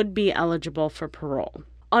 Killen would be eligible for parole.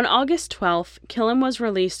 On August 12th, Killen was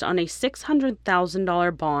released on a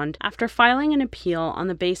 $600,000 bond after filing an appeal on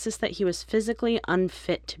the basis that he was physically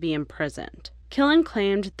unfit to be imprisoned. Killen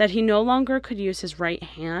claimed that he no longer could use his right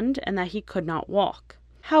hand and that he could not walk.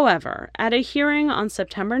 However, at a hearing on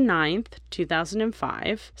September 9th,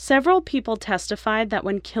 2005, several people testified that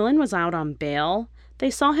when Killen was out on bail, they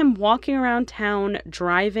saw him walking around town,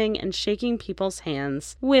 driving and shaking people's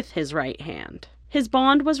hands with his right hand. His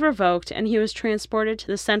bond was revoked and he was transported to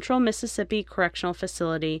the Central Mississippi Correctional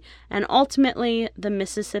Facility and ultimately the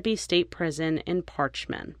Mississippi State Prison in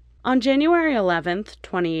Parchman. On January 11,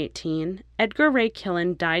 2018, Edgar Ray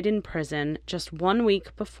Killen died in prison just 1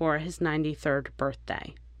 week before his 93rd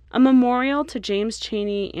birthday. A memorial to James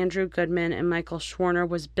Cheney, Andrew Goodman, and Michael Schwerner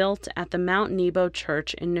was built at the Mount Nebo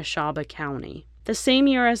Church in Neshoba County. The same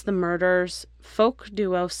year as the murders, folk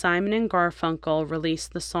duo Simon and Garfunkel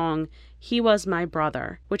released the song He Was My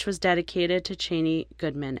Brother, which was dedicated to Cheney,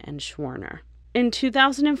 Goodman, and Schwerner. In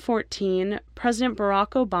 2014, President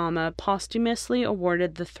Barack Obama posthumously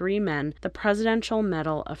awarded the 3 men the Presidential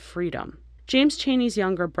Medal of Freedom. James Chaney's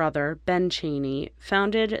younger brother, Ben Chaney,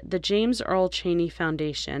 founded the James Earl Chaney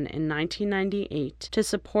Foundation in 1998 to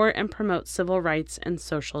support and promote civil rights and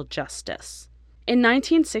social justice. In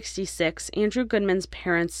 1966, Andrew Goodman's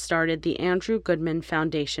parents started the Andrew Goodman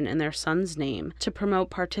Foundation in their son's name to promote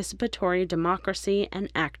participatory democracy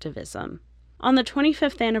and activism. On the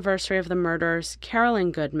 25th anniversary of the murders,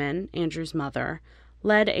 Carolyn Goodman, Andrew's mother,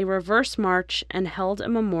 led a reverse march and held a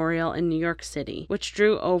memorial in New York City, which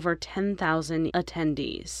drew over 10,000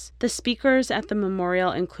 attendees. The speakers at the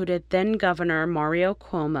memorial included then-Governor Mario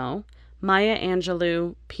Cuomo, Maya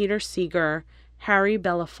Angelou, Peter Seeger, Harry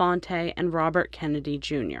Belafonte, and Robert Kennedy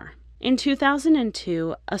Jr. In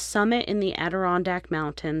 2002, a summit in the Adirondack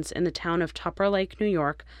Mountains in the town of Tupper Lake, New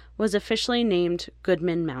York, was officially named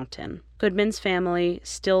Goodman Mountain. Goodman's family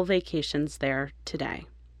still vacations there today.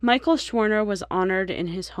 Michael Schwerner was honored in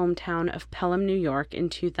his hometown of Pelham, New York in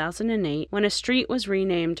 2008 when a street was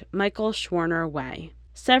renamed Michael Schwerner Way.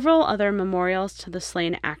 Several other memorials to the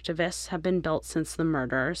slain activists have been built since the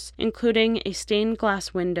murders, including a stained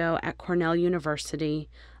glass window at Cornell University,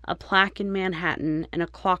 a plaque in Manhattan, and a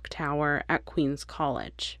clock tower at Queens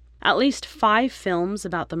College. At least 5 films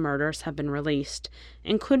about the murders have been released,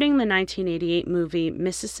 including the 1988 movie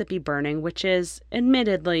Mississippi Burning, which is,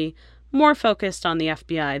 admittedly, more focused on the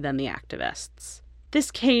FBI than the activists.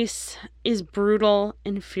 This case is brutal,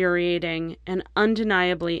 infuriating, and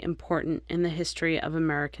undeniably important in the history of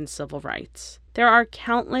American civil rights. There are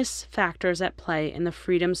countless factors at play in the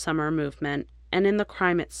Freedom Summer movement and in the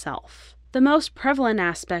crime itself. The most prevalent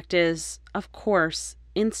aspect is, of course,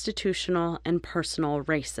 institutional and personal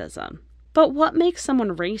racism. But what makes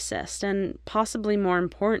someone racist, and possibly more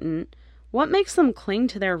important, what makes them cling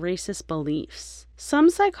to their racist beliefs?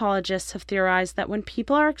 Some psychologists have theorized that when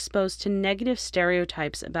people are exposed to negative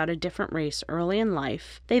stereotypes about a different race early in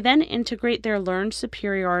life, they then integrate their learned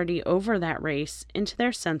superiority over that race into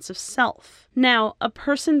their sense of self. Now, a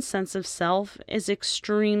person's sense of self is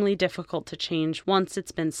extremely difficult to change once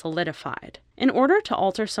it's been solidified. In order to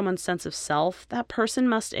alter someone's sense of self, that person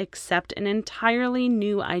must accept an entirely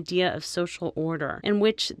new idea of social order in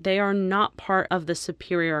which they are not part of the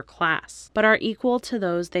superior class, but are equal to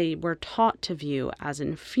those they were taught to view as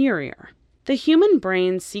inferior. The human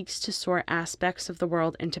brain seeks to sort aspects of the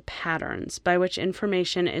world into patterns by which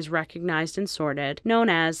information is recognized and sorted, known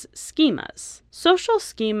as schemas. Social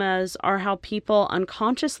schemas are how people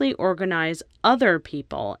unconsciously organize other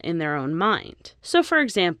people in their own mind. So, for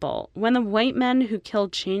example, when the white men who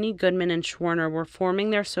killed Chaney, Goodman, and Schwerner were forming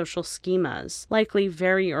their social schemas, likely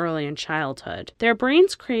very early in childhood, their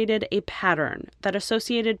brains created a pattern that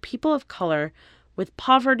associated people of color with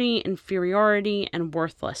poverty, inferiority, and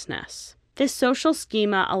worthlessness. This social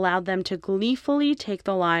schema allowed them to gleefully take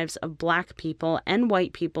the lives of Black people and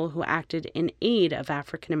white people who acted in aid of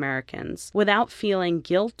African Americans without feeling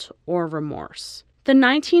guilt or remorse. The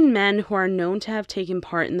 19 men who are known to have taken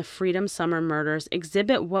part in the Freedom Summer murders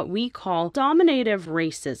exhibit what we call dominative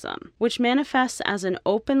racism, which manifests as an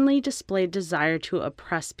openly displayed desire to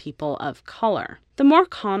oppress people of color. The more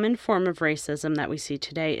common form of racism that we see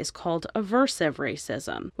today is called aversive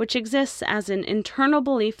racism, which exists as an internal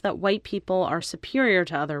belief that white people are superior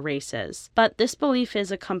to other races, but this belief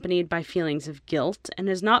is accompanied by feelings of guilt and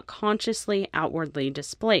is not consciously outwardly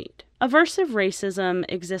displayed. Aversive racism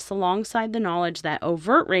exists alongside the knowledge that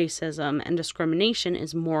overt racism and discrimination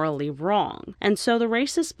is morally wrong, and so the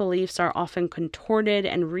racist beliefs are often contorted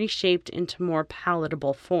and reshaped into more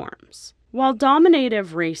palatable forms. While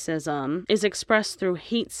dominative racism is expressed through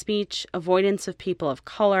hate speech, avoidance of people of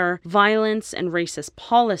color, violence, and racist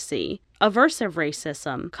policy, aversive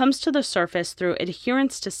racism comes to the surface through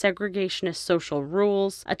adherence to segregationist social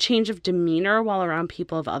rules, a change of demeanor while around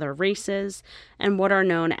people of other races, and what are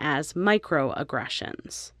known as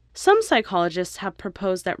microaggressions. Some psychologists have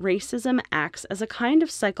proposed that racism acts as a kind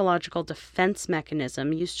of psychological defense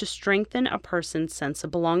mechanism used to strengthen a person's sense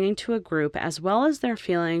of belonging to a group as well as their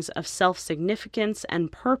feelings of self-significance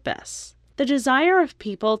and purpose. The desire of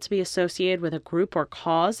people to be associated with a group or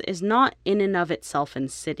cause is not in and of itself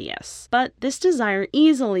insidious, but this desire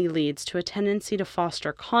easily leads to a tendency to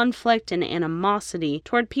foster conflict and animosity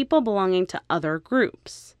toward people belonging to other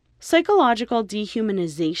groups. Psychological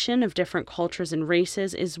dehumanization of different cultures and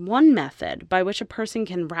races is one method by which a person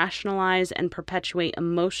can rationalize and perpetuate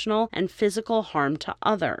emotional and physical harm to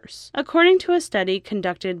others. According to a study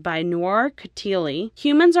conducted by Noor Khatili,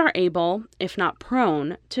 humans are able, if not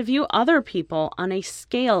prone, to view other people on a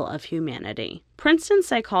scale of humanity. Princeton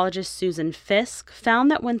psychologist Susan Fiske found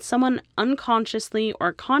that when someone unconsciously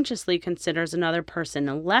or consciously considers another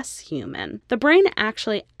person less human, the brain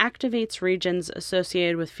actually activates regions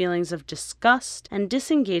associated with feelings of disgust and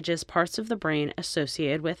disengages parts of the brain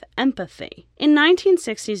associated with empathy. In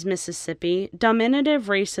 1960s Mississippi, dominative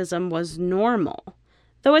racism was normal.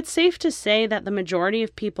 Though it's safe to say that the majority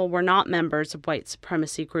of people were not members of white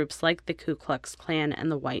supremacy groups like the Ku Klux Klan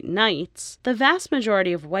and the White Knights, the vast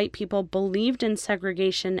majority of white people believed in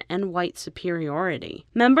segregation and white superiority.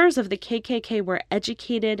 Members of the KKK were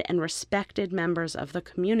educated and respected members of the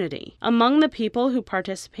community. Among the people who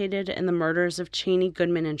participated in the murders of Cheney,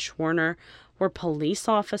 Goodman, and Schwerner were police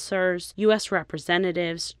officers, U.S.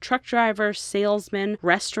 representatives, truck drivers, salesmen,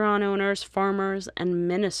 restaurant owners, farmers, and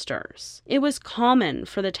ministers. It was common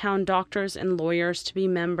for the town doctors and lawyers to be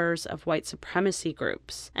members of white supremacy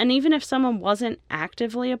groups, and even if someone wasn't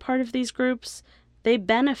actively a part of these groups, they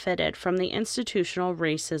benefited from the institutional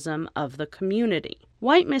racism of the community.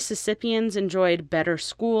 White Mississippians enjoyed better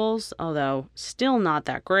schools, although still not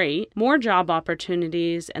that great, more job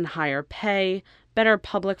opportunities and higher pay, better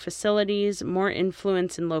public facilities, more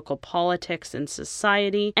influence in local politics and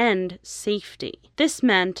society, and safety. This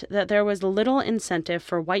meant that there was little incentive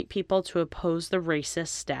for white people to oppose the racist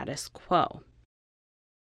status quo.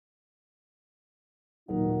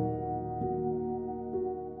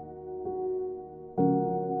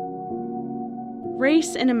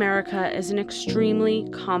 Race in America is an extremely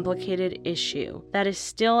complicated issue that is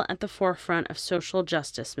still at the forefront of social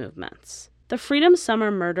justice movements. The Freedom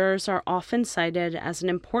Summer murders are often cited as an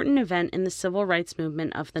important event in the civil rights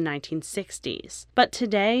movement of the 1960s, but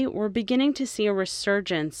today we're beginning to see a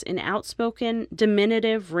resurgence in outspoken,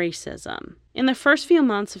 diminutive racism. In the first few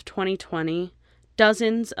months of 2020,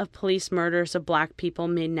 dozens of police murders of Black people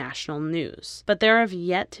made national news, but there have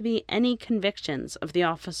yet to be any convictions of the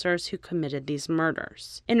officers who committed these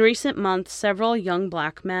murders. In recent months, several young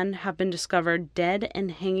Black men have been discovered dead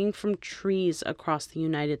and hanging from trees across the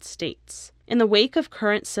United States. In the wake of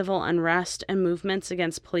current civil unrest and movements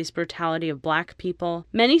against police brutality of Black people,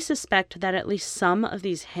 many suspect that at least some of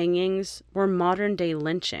these hangings were modern-day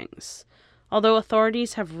lynchings, although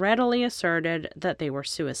authorities have readily asserted that they were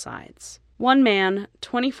suicides. One man,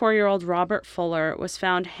 24-year-old Robert Fuller, was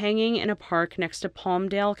found hanging in a park next to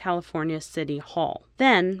Palmdale, California City Hall.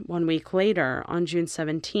 Then, 1 week later, on June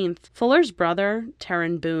 17th, Fuller's brother,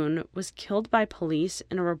 Terron Boone, was killed by police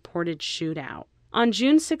in a reported shootout. On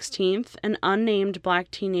June 16th, an unnamed Black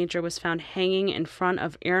teenager was found hanging in front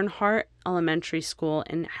of Earnhardt Elementary School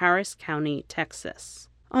in Harris County, Texas.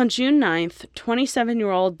 On June 9th,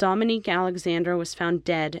 27-year-old Dominique Alexander was found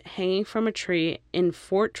dead hanging from a tree in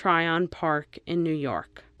Fort Tryon Park in New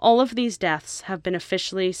York. All of these deaths have been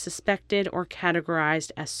officially suspected or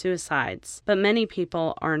categorized as suicides, but many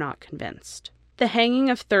people are not convinced. The hanging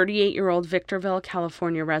of 38-year-old Victorville,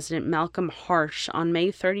 California resident Malcolm Harsh on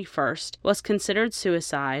May 31st was considered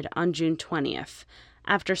suicide on June 20th,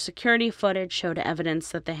 after security footage showed evidence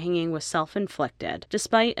that the hanging was self-inflicted,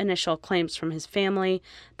 despite initial claims from his family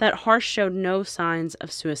that Harsh showed no signs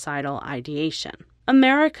of suicidal ideation.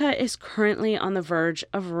 America is currently on the verge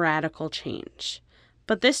of radical change,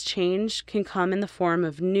 but this change can come in the form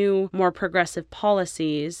of new, more progressive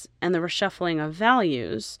policies and the reshuffling of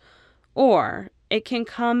values, or it can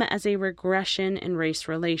come as a regression in race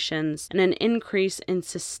relations and an increase in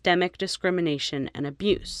systemic discrimination and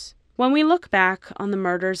abuse. When we look back on the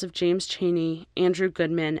murders of James Cheney, Andrew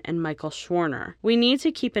Goodman, and Michael Schwerner, we need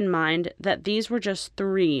to keep in mind that these were just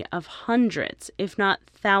 3 of hundreds, if not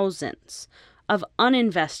thousands, of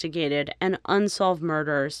uninvestigated and unsolved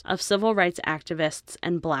murders of civil rights activists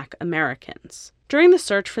and Black Americans. During the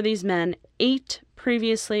search for these men, 8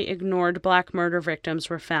 previously ignored Black murder victims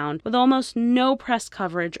were found with almost no press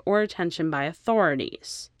coverage or attention by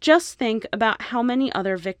authorities. Just think about how many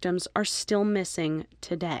other victims are still missing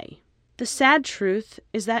today. The sad truth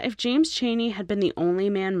is that if James Cheney had been the only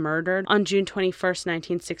man murdered on June 21st,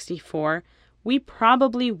 1964, we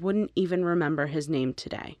probably wouldn't even remember his name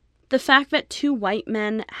today. The fact that 2 white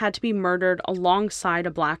men had to be murdered alongside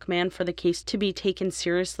a Black man for the case to be taken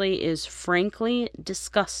seriously is frankly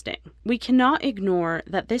disgusting. We cannot ignore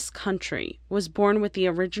that this country was born with the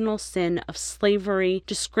original sin of slavery,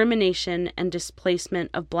 discrimination, and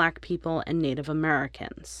displacement of Black people and Native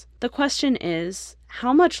Americans. The question is,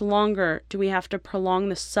 how much longer do we have to prolong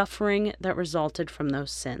the suffering that resulted from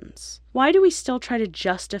those sins? Why do we still try to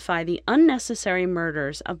justify the unnecessary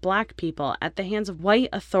murders of Black people at the hands of white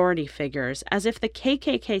authority figures as if the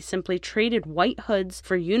KKK simply traded white hoods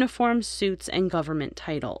for uniforms, suits, and government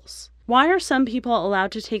titles? Why are some people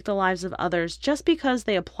allowed to take the lives of others just because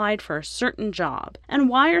they applied for a certain job? And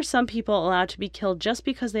why are some people allowed to be killed just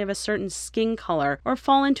because they have a certain skin color or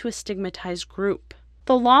fall into a stigmatized group?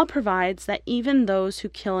 The law provides that even those who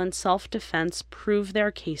kill in self-defense prove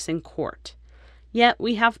their case in court. Yet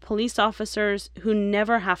we have police officers who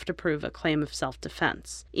never have to prove a claim of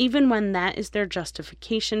self-defense, even when that is their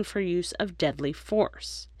justification for use of deadly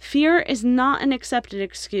force. Fear is not an accepted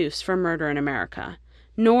excuse for murder in America,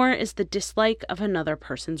 nor is the dislike of another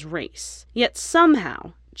person's race. Yet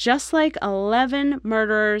somehow, just like 11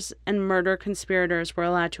 murderers and murder conspirators were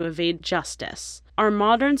allowed to evade justice, our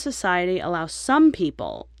modern society allows some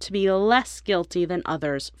people to be less guilty than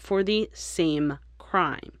others for the same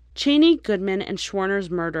crime. Cheney, Goodman, and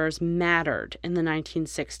Schwerner's murders mattered in the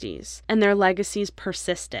 1960s, and their legacies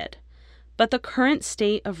persisted. But the current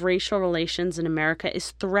state of racial relations in America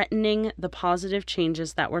is threatening the positive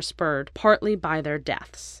changes that were spurred partly by their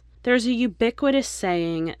deaths. There's a ubiquitous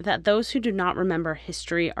saying that those who do not remember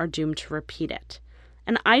history are doomed to repeat it.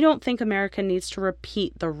 And I don't think America needs to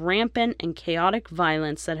repeat the rampant and chaotic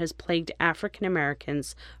violence that has plagued African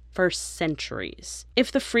Americans for centuries.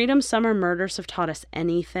 If the Freedom Summer murders have taught us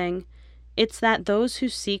anything, it's that those who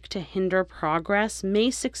seek to hinder progress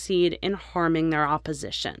may succeed in harming their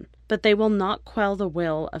opposition, but they will not quell the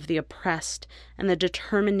will of the oppressed and the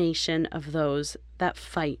determination of those that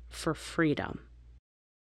fight for freedom.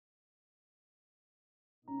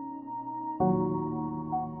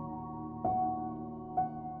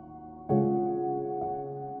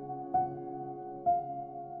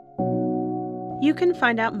 You can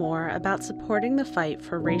find out more about supporting the fight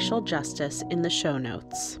for racial justice in the show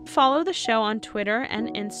notes. Follow the show on Twitter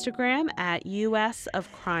and Instagram at US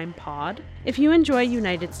of Crime Pod. If you enjoy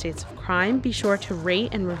United States of Crime, be sure to rate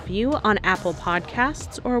and review on Apple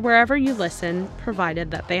Podcasts or wherever you listen, provided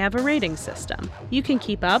that they have a rating system. You can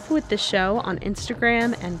keep up with the show on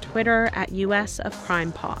Instagram and Twitter at US of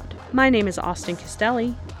Crime Pod. My name is Austin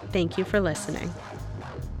Castelli. Thank you for listening.